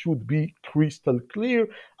neo-Nazis. This should be crystal clear.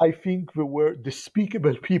 I think there were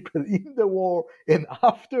despicable people in the war and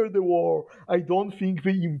after the war. I don't think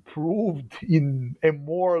they improved in a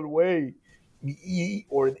moral way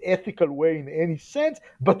or an ethical way in any sense,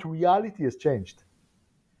 but reality has changed.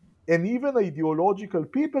 And even ideological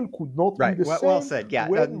people could not be the same. Well said. Yeah,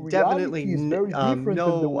 when definitely is very different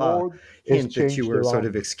no and the world hint that you were around. sort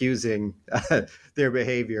of excusing their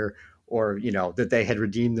behavior or, that they had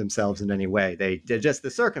redeemed themselves in any way. They just,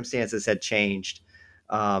 the circumstances had changed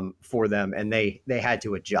for them, and they had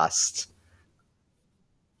to adjust.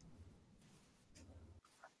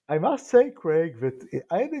 I must say, Craig, that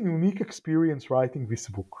I had a unique experience writing this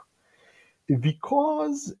book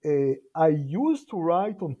because I used to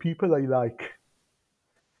write on people I like.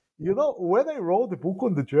 When I wrote the book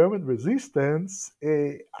on the German resistance,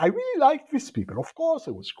 I really liked these people. Of course,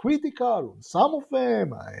 I was critical on some of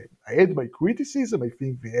them. I had my criticism. I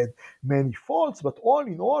think they had many faults, but all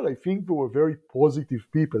in all, I think they were very positive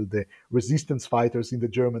people, the resistance fighters in the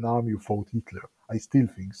German army who fought Hitler. I still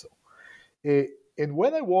think so. And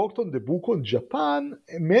when I worked on the book on Japan,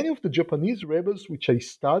 many of the Japanese rebels which I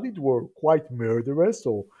studied were quite murderous,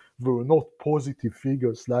 or were not positive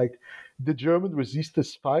figures like the German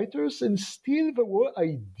resistance fighters, and still they were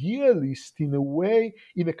idealists in a way,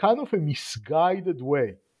 in a kind of a misguided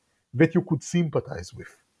way that you could sympathize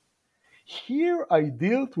with. Here I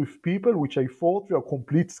dealt with people which I thought were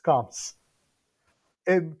complete scums.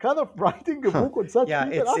 And kind of writing a book on such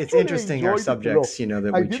people, it's interesting our subjects,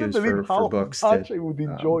 that we choose for books. I would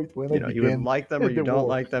enjoy it when I began. You would like them or you don't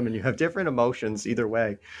like them, and you have different emotions either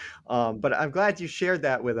way. But I'm glad you shared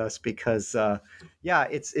that with us because, I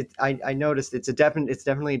noticed it's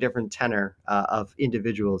definitely a different tenor of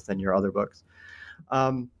individuals than your other books.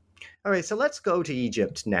 All right, so let's go to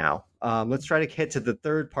Egypt now. Let's try to get to the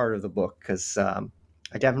third part of the book because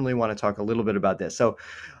I definitely want to talk a little bit about this. So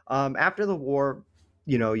after the war,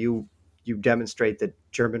 you demonstrate that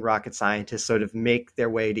German rocket scientists sort of make their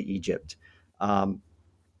way to Egypt. And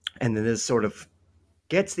then this sort of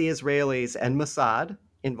gets the Israelis and Mossad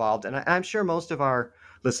involved. And I'm sure most of our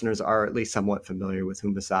listeners are at least somewhat familiar with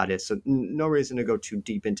who Mossad is. So no reason to go too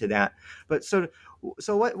deep into that. But so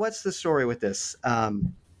what's the story with this?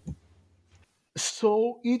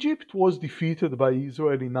 So Egypt was defeated by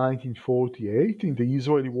Israel in 1948 in the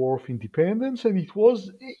Israeli War of Independence, and it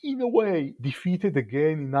was, in a way, defeated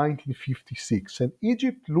again in 1956. And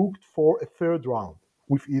Egypt looked for a third round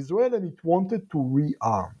with Israel, and it wanted to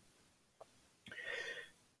rearm.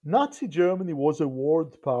 Nazi Germany was a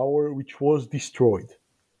world power which was destroyed.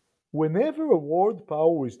 Whenever a world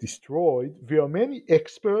power is destroyed, there are many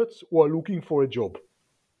experts who are looking for a job.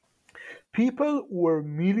 People who were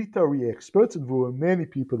military experts, and there were many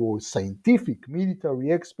people who were scientific military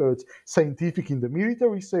experts, scientific in the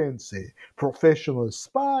military sense, professional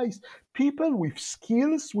spies, people with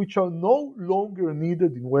skills which are no longer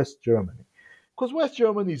needed in West Germany. Because West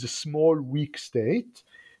Germany is a small, weak state.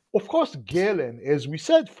 Of course, Galen, as we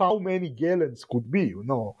said, how many Galens could be,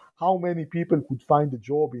 how many people could find a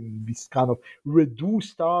job in this kind of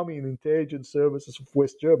reduced army and intelligence services of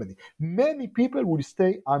West Germany? Many people will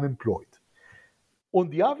stay unemployed. On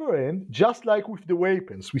the other end, just like with the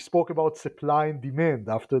weapons, we spoke about supply and demand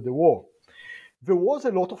after the war. There was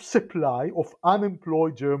a lot of supply of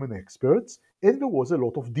unemployed German experts, and there was a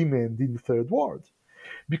lot of demand in the Third World.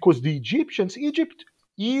 Because the Egypt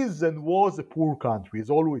is and was a poor country, has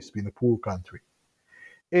always been a poor country.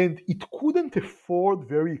 And it couldn't afford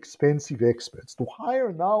very expensive experts. To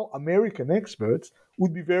hire now American experts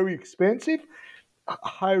would be very expensive.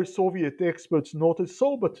 Hire Soviet experts not as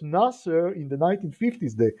so, but Nasser in the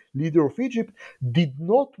 1950s, the leader of Egypt, did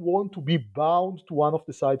not want to be bound to one of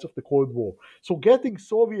the sides of the Cold War. So getting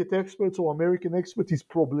Soviet experts or American experts is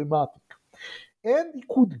problematic. And he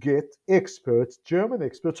could get experts, German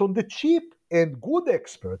experts, on the cheap, and good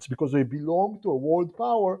experts because they belong to a world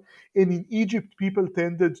power. And in Egypt, people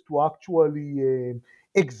tended to actually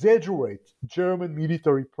exaggerate German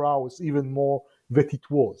military prowess even more than it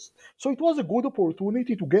was. So it was a good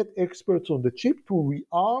opportunity to get experts on the cheap to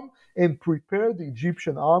rearm and prepare the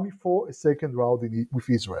Egyptian army for a second round with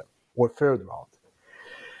Israel, or third round.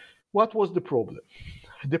 What was the problem?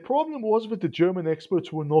 The problem was that the German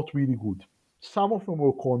experts were not really good. Some of them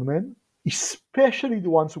were conmen, especially the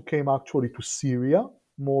ones who came actually to Syria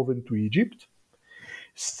more than to Egypt.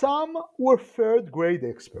 Some were third grade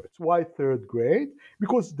experts. Why third grade?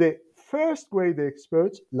 Because the first grade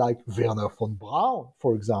experts, like Werner von Braun,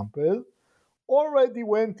 for example, already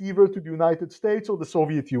went either to the United States or the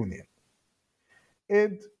Soviet Union.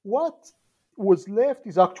 And what was left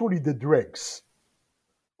is actually the dregs.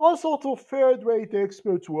 All sorts of third rate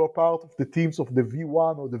experts who are part of the teams of the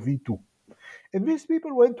V1 or the V2. And these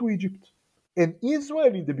people went to Egypt. And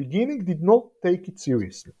Israel in the beginning did not take it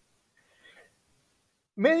seriously.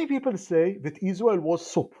 Many people say that Israel was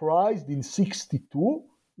surprised in 1962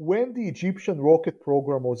 when the Egyptian rocket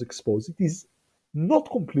program was exposed. It is not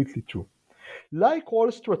completely true. Like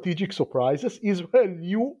all strategic surprises, Israel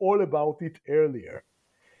knew all about it earlier.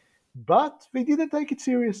 But they didn't take it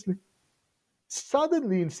seriously.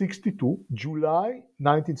 Suddenly in 1962, July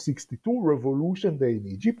 1962, Revolution Day in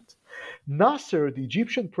Egypt, Nasser, the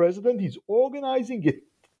Egyptian president, is organizing a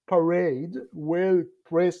parade,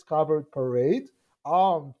 well-press-covered parade,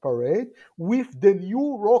 armed parade, with the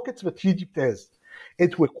new rockets that Egypt has.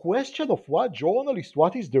 And to a question of what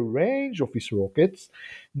is the range of these rockets,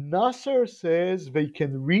 Nasser says they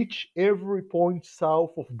can reach every point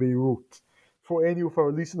south of Beirut. For any of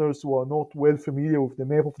our listeners who are not well familiar with the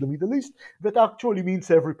map of the Middle East, that actually means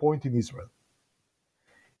every point in Israel.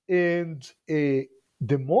 And the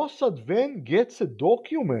Mossad then gets a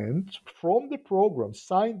document from the program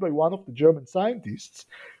signed by one of the German scientists,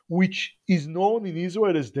 which is known in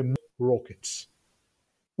Israel as the rockets,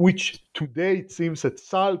 which today it seems at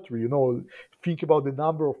sultry. Think about the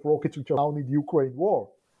number of rockets which are found in the Ukraine war.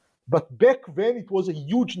 But back then it was a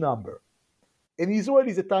huge number. And Israel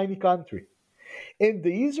is a tiny country. And the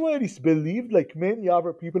Israelis believed, like many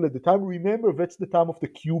other people at the time, remember that's the time of the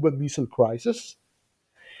Cuban Missile Crisis,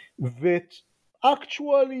 that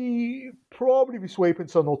actually probably these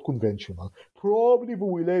weapons are not conventional. Probably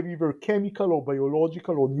we will have either chemical or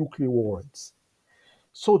biological or nuclear warheads.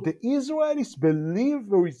 So the Israelis believe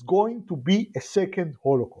there is going to be a second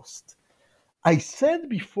Holocaust. I said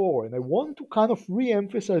before, and I want to kind of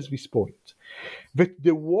re-emphasize this point, that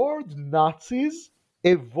the word Nazis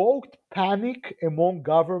evoked panic among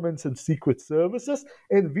governments and secret services,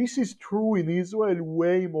 and this is true in Israel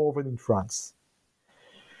way more than in France.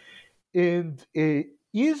 And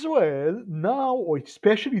Israel now, or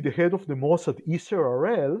especially the head of the Mossad, Isser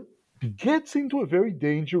Harel, gets into a very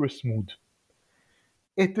dangerous mood.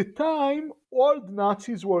 At the time, all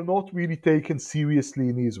Nazis were not really taken seriously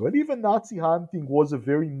in Israel. Even Nazi hunting was a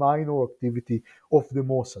very minor activity of the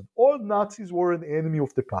Mossad. All Nazis were an enemy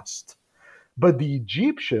of the past. But the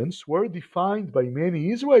Egyptians were defined by many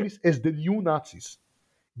Israelis as the new Nazis,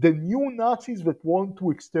 the new Nazis that want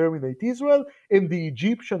to exterminate Israel, and the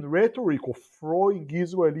Egyptian rhetoric of throwing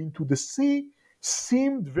Israel into the sea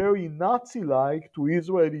seemed very Nazi like to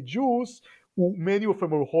Israeli Jews, who many of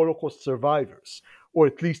them were Holocaust survivors, or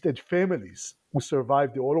at least had families who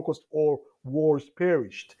survived the Holocaust or wars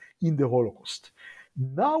perished in the Holocaust.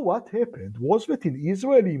 Now, what happened was that in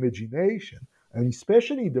Israeli imagination, and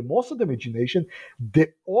especially in the Mossad imagination, the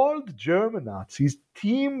old German Nazis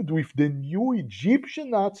teamed with the new Egyptian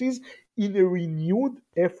Nazis in a renewed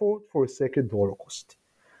effort for a second Holocaust.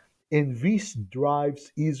 And this drives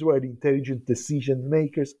Israeli intelligent decision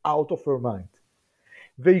makers out of their mind.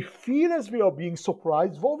 They feel as they are being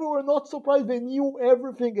surprised, though they were not surprised, they knew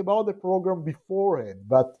everything about the program beforehand,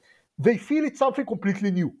 but they feel it's something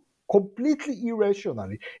completely new, completely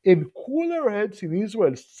irrationally. And cooler heads in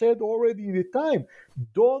Israel said already at the time,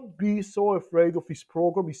 don't be so afraid of this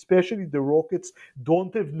program, especially the rockets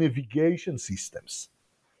don't have navigation systems.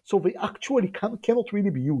 So they actually cannot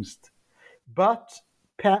really be used. But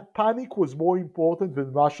panic was more important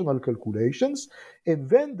than rational calculations. And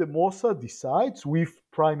then the Mossad decides, with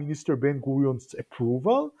Prime Minister Ben Gurion's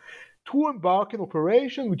approval, to embark an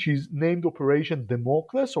operation which is named Operation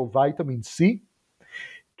Damocles or Vitamin C,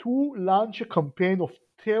 to launch a campaign of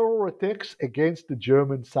terror attacks against the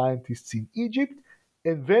German scientists in Egypt,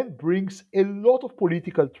 and then brings a lot of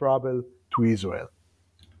political trouble to Israel.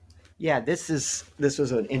 Yeah, this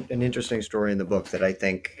was an interesting story in the book that I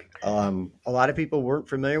think a lot of people weren't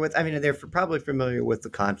familiar with. I mean, they're probably familiar with the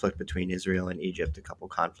conflict between Israel and Egypt, a couple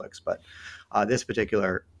conflicts, but this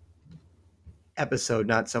particular episode,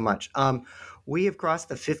 not so much. We have crossed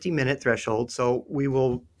the 50-minute threshold, so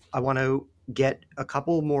I want to get a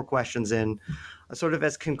couple more questions in, sort of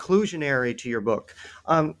as conclusionary to your book.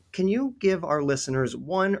 Can you give our listeners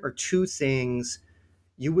one or two things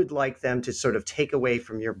you would like them to sort of take away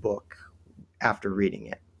from your book after reading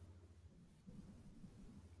it?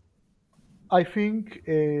 I think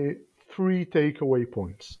three takeaway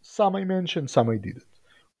points. Some I mentioned, some I didn't.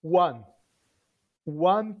 One,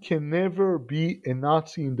 one can never be a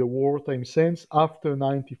Nazi in the wartime sense after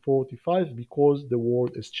 1945 because the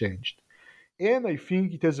world has changed. And I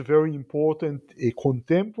think it has a very important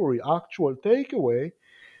contemporary actual takeaway.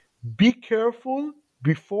 Be careful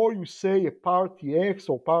before you say a party X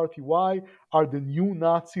or party Y are the new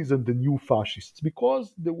Nazis and the new fascists,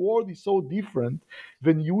 because the world is so different.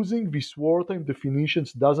 Then using these wartime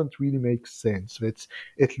definitions doesn't really make sense. That's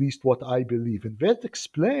at least what I believe. And that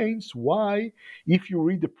explains why, if you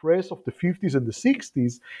read the press of the 50s and the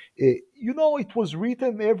 60s, it was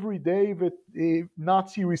written every day that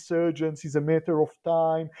Nazi resurgence is a matter of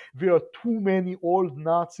time. There are too many old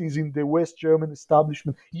Nazis in the West German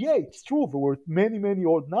establishment. Yeah, it's true. There were many, many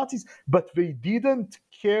old Nazis, but they didn't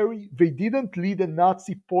lead a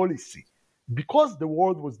Nazi policy because the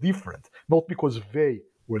world was different, not because they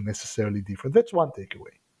were necessarily different. That's one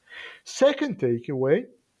takeaway. Second takeaway,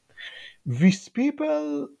 these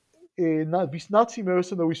people, these Nazi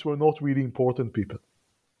mercenaries were not really important people.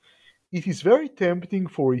 It is very tempting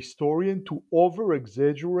for a historian to over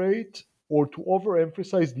exaggerate or to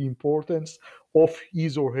overemphasize the importance of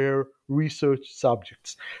his or her research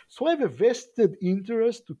subjects. So I have a vested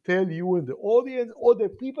interest to tell you and the audience, the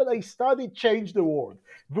people I studied changed the world.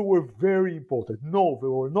 They were very important. No, they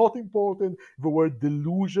were not important. They were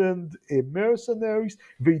delusioned mercenaries.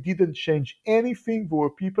 They didn't change anything. They were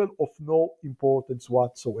people of no importance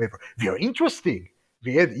whatsoever. They are interesting.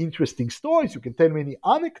 They had interesting stories. You can tell many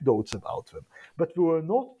anecdotes about them, but they were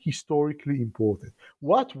not historically important.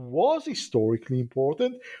 What was historically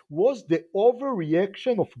important was the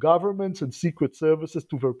overreaction of governments and secret services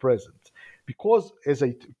to their presence. Because as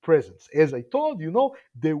I told you,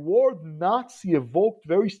 the word Nazi evoked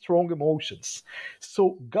very strong emotions.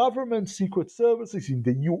 So government secret services in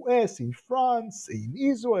the US, in France, in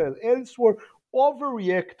Israel, elsewhere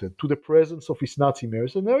overreacted to the presence of his Nazi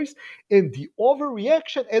mercenaries, and the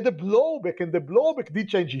overreaction had a blowback, and the blowback did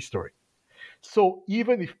change history. So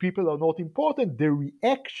even if people are not important, the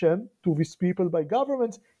reaction to these people by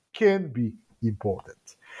governments can be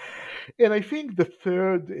important. And I think the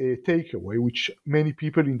third takeaway, which many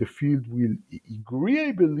people in the field will agree,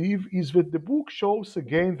 I believe, is that the book shows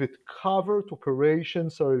again that covert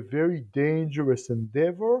operations are a very dangerous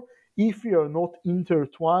endeavor if we are not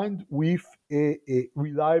intertwined with a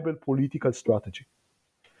reliable political strategy.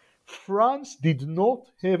 France did not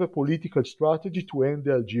have a political strategy to end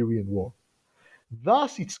the Algerian war.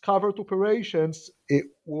 Thus, its covert operations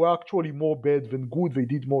were actually more bad than good. They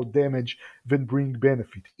did more damage than bring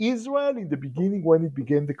benefit. Israel, in the beginning, when it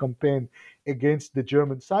began the campaign against the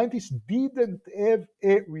German scientists, didn't have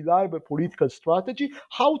a reliable political strategy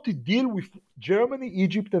how to deal with Germany,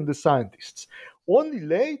 Egypt, and the scientists. Only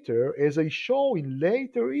later, as I show in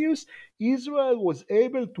later years, Israel was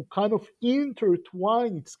able to kind of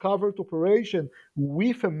intertwine its covert operation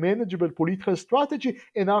with a manageable political strategy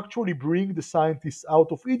and actually bring the scientists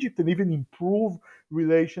out of Egypt and even improve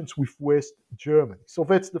relations with West Germany. So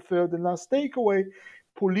that's the third and last takeaway.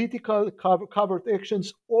 Political covert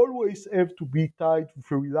actions always have to be tied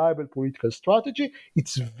with a reliable political strategy.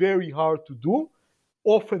 It's very hard to do.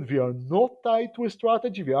 Often we are not tied to a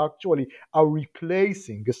strategy. We actually are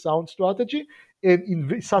replacing a sound strategy. And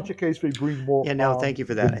in such a case, they bring more Yeah, no, thank harm you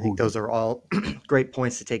for that. than I think good. those are all great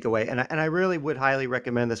points to take away, and I really would highly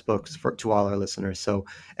recommend this book to all our listeners. So,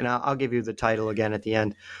 and I'll give you the title again at the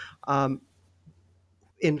end. Um,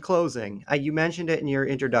 in closing, you mentioned it in your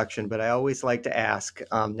introduction, but I always like to ask,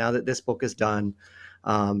 now that this book is done,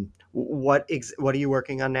 what are you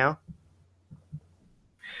working on now?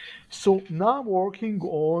 So now I'm working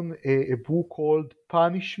on a book called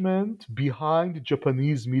Punishment Behind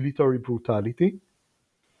Japanese Military Brutality.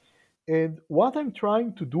 And what I'm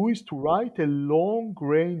trying to do is to write a long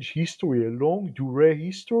range history, a long durée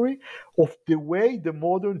history of the way the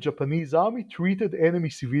modern Japanese army treated enemy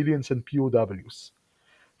civilians and POWs.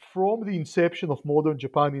 From the inception of modern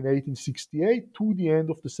Japan in 1868 to the end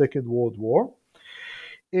of the Second World War.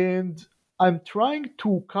 And I'm trying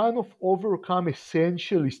to kind of overcome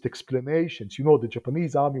essentialist explanations. The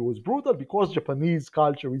Japanese army was brutal because Japanese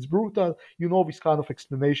culture is brutal. This kind of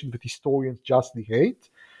explanation that historians justly hate.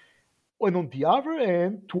 And on the other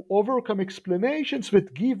end, to overcome explanations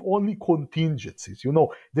that give only contingencies.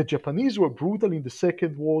 The Japanese were brutal in the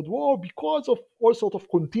Second World War because of all sorts of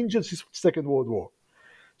contingencies of the Second World War.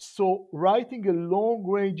 So writing a long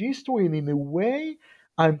range history, and in a way,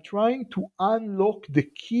 I'm trying to unlock the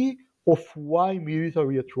key of why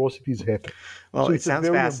military atrocities happen. Well, So it it's a sounds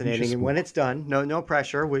very fascinating, ambitious and when book. it's done, no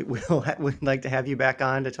pressure. We'd like to have you back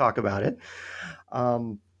on to talk about it.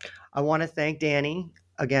 Um, I want to thank Danny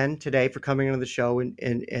again today for coming on the show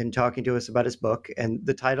and talking to us about his book. And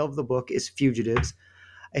the title of the book is Fugitives,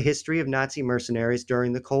 A History of Nazi Mercenaries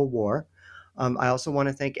During the Cold War. I also want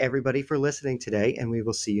to thank everybody for listening today, and we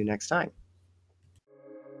will see you next time.